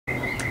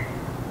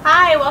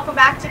Hi, welcome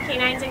back to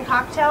Canines and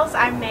Cocktails.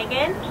 I'm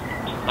Megan.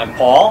 I'm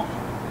Paul.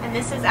 And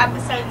this is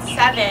episode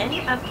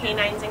 7 of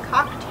Canines and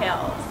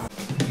Cocktails.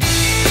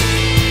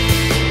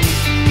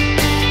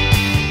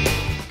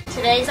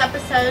 Today's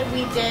episode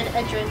we did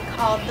a drink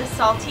called the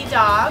Salty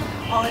Dog.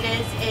 All it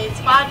is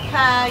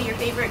vodka, your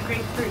favorite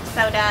grapefruit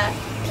soda,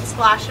 a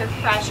splash of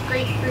fresh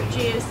grapefruit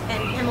juice,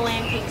 and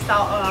Himalayan pink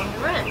salt along the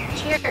rim.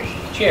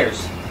 Cheers!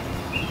 Cheers!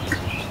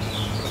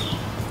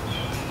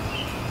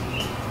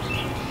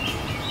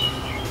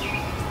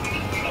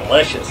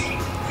 Delicious.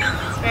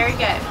 It's very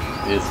good.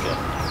 It is good.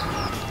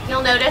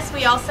 You'll notice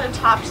we also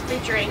topped the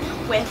drink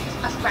with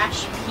a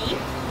fresh pea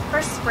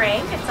for spring.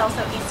 It's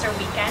also Easter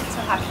weekend,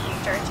 so happy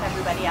Easter to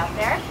everybody out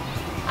there.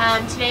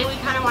 Today we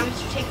kind of wanted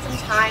to take some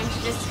time to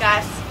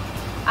discuss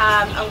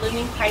a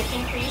looming price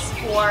increase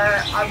for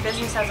our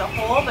business as a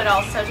whole, but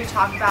also to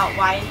talk about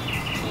why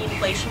the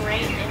inflation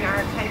rate in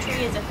our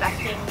country is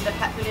affecting the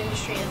pet food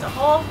industry as a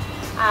whole,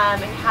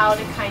 and how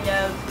to kind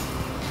of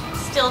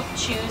still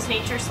choose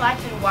Nature Select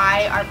and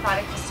why our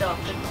product is still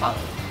of good quality.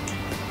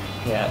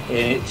 Yeah, and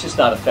it's just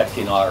not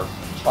affecting our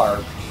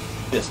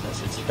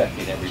business, it's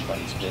affecting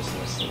everybody's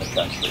business in the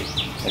country,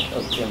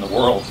 in the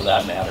world for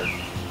that matter.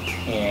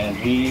 And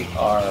we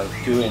are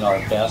doing our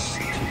best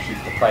to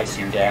keep the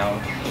pricing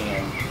down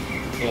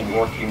and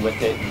working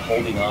with it and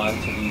holding on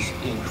to these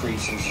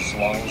increases as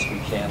long as we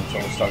can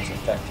until it starts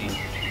affecting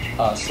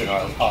us in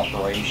our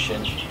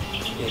operation.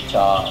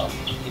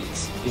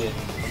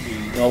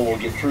 We know we'll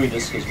get through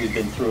this because we've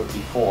been through it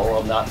before.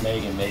 Well, not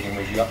Megan. Megan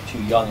was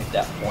too young at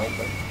that point,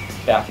 but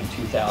back in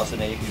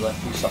 2008 we went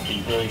through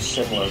something very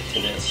similar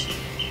to this.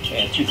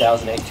 And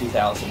 2008,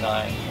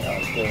 2009,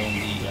 during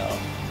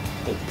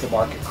the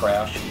market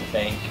crash and the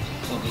bank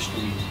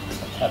industry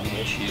having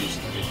issues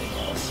and everything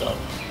else. So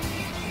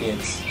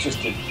it's just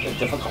a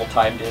difficult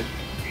time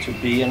to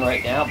be in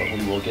right now, but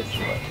we will get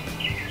through it.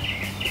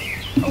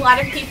 A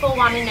lot of people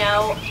want to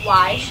know,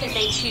 why should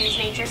they choose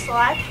Nature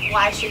Select?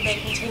 Why should they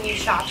continue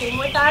shopping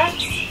with us?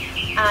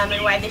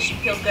 And why they should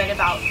feel good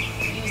about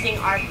using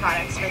our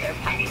products for their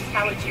pets.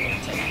 How would you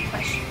answer that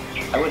question?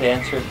 I would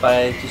answer it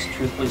by just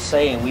truthfully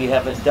saying we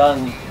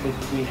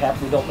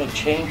don't make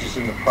changes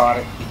in the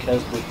product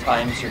because when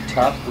times are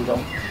tough, we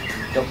don't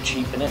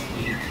cheapen it.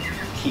 We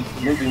keep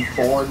moving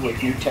forward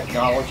with new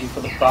technology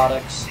for the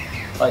products,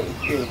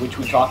 which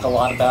we talk a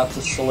lot about,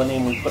 the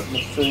selenium we put in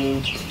the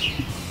food,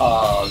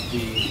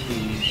 the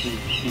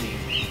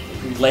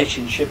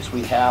relationships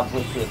we have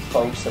with the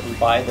folks that we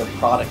buy the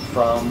product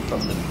from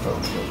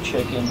the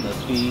chicken, the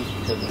beef,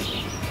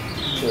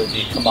 to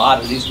the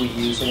commodities we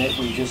use in it.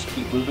 We just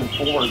keep moving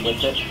forward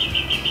with it.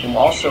 And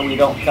also, we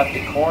don't cut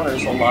the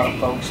corners, a lot of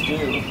folks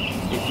do.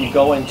 If you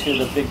go into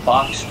the big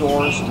box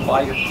stores to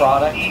buy your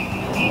product,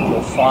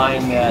 you'll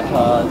find that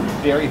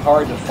very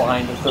hard to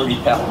find a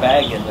 30-pound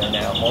bag in there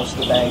now. Most of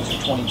the bags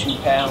are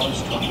 22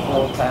 pounds,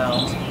 24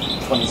 pounds,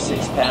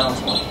 26 pounds,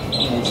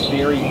 and it's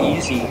very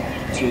easy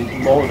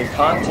to lower the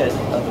content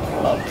of the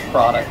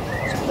product,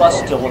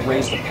 plus still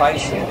raise the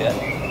price a bit.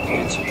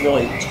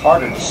 It's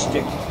harder to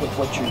stick with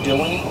what you're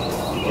doing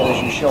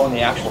because you're showing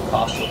the actual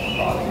cost of the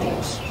product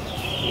is,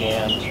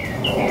 and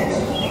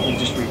we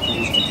just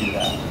refuse to do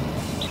that.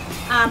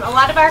 A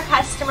lot of our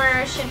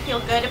customers should feel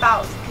good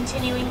about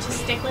continuing to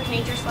stick with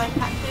Nature Select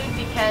pet food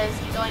because,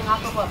 going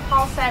off of what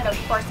Paul said, of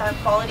course our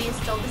quality is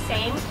still the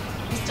same.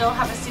 We still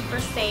have a super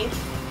safe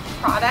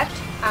product,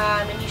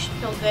 and you should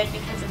feel good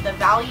because of the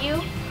value.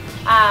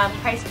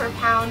 Price per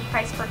pound,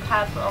 price per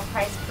cup, or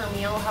price per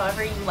meal,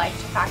 however you like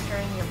to factor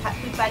in your pet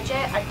food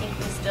budget. I think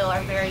we still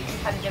are very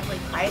competitively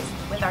priced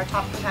with our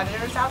top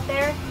competitors out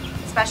there,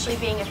 especially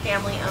being a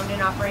family-owned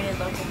and operated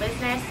local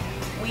business.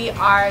 We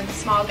are the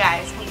small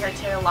guys compared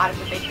to a lot of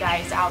the big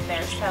guys out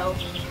there. So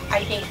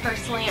I think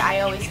personally I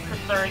always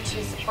prefer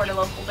to support a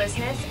local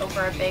business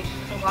over a big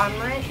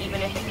conglomerate,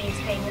 even if it means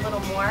paying a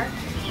little more.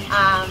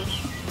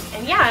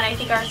 And I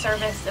think our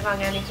service,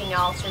 among anything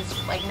else,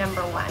 is like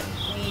number one.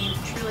 We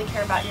truly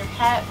care about your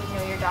pet. We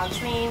know your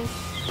dog's name.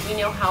 We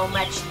know how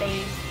much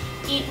they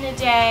eat in a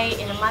day,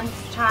 in a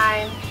month's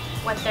time,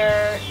 what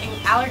their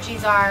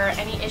allergies are,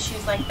 any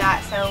issues like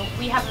that. So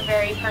we have a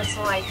very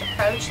personalized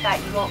approach that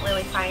you won't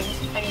really find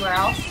anywhere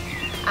else.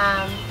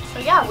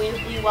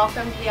 We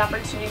welcome the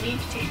opportunity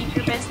to keep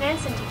your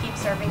business and to keep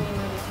serving you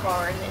moving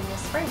forward in the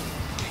spring.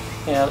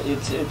 Yeah,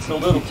 it's a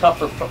little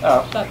tougher,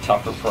 not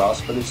tougher for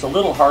us, but it's a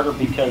little harder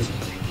because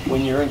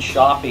when you're in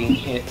shopping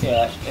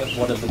at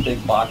one of the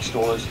big box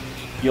stores,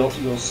 you'll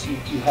see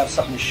you have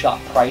something to shop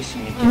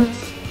pricing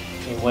against.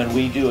 Mm-hmm. And when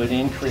we do an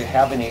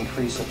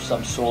increase of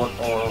some sort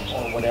or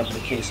whatever the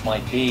case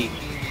might be,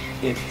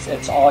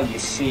 it's all you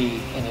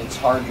see, and it's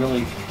hard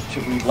really to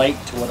relate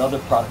to what other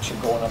products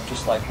are going up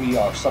just like we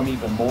are. Some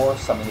even more,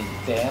 some in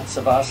advance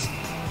of us.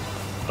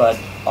 But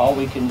all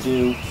we can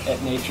do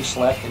at Nature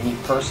Select, and me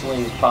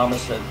personally, is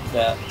promise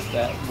that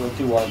we'll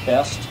do our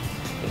best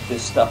if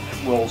this stuff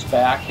rolls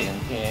back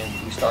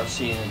and we start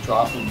seeing a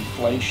drop in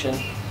inflation,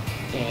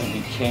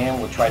 and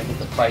we'll try to get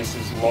the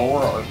prices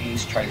lower, or at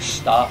least try to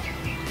stop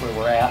where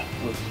we're at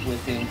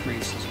with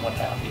increases and what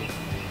have you.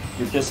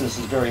 Your business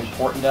is very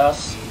important to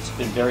us. It's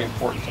been very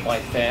important to my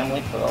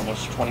family for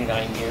almost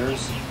 29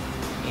 years,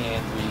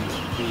 and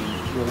we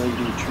really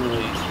do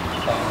truly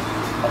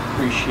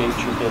appreciate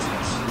your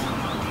business.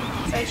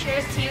 So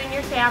cheers to you and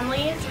your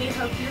families. We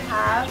hope you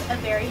have a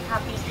very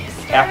happy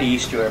Easter. Happy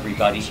Easter,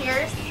 everybody.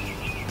 Cheers.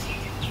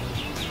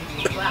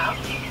 Wow.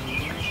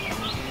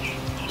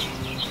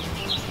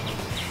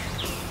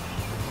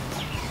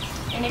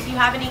 And if you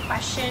have any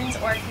questions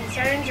or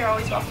concerns, you're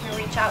always welcome to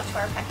reach out to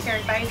our pet care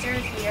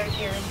advisors. We are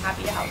here and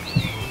happy to help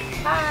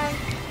you.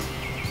 Bye.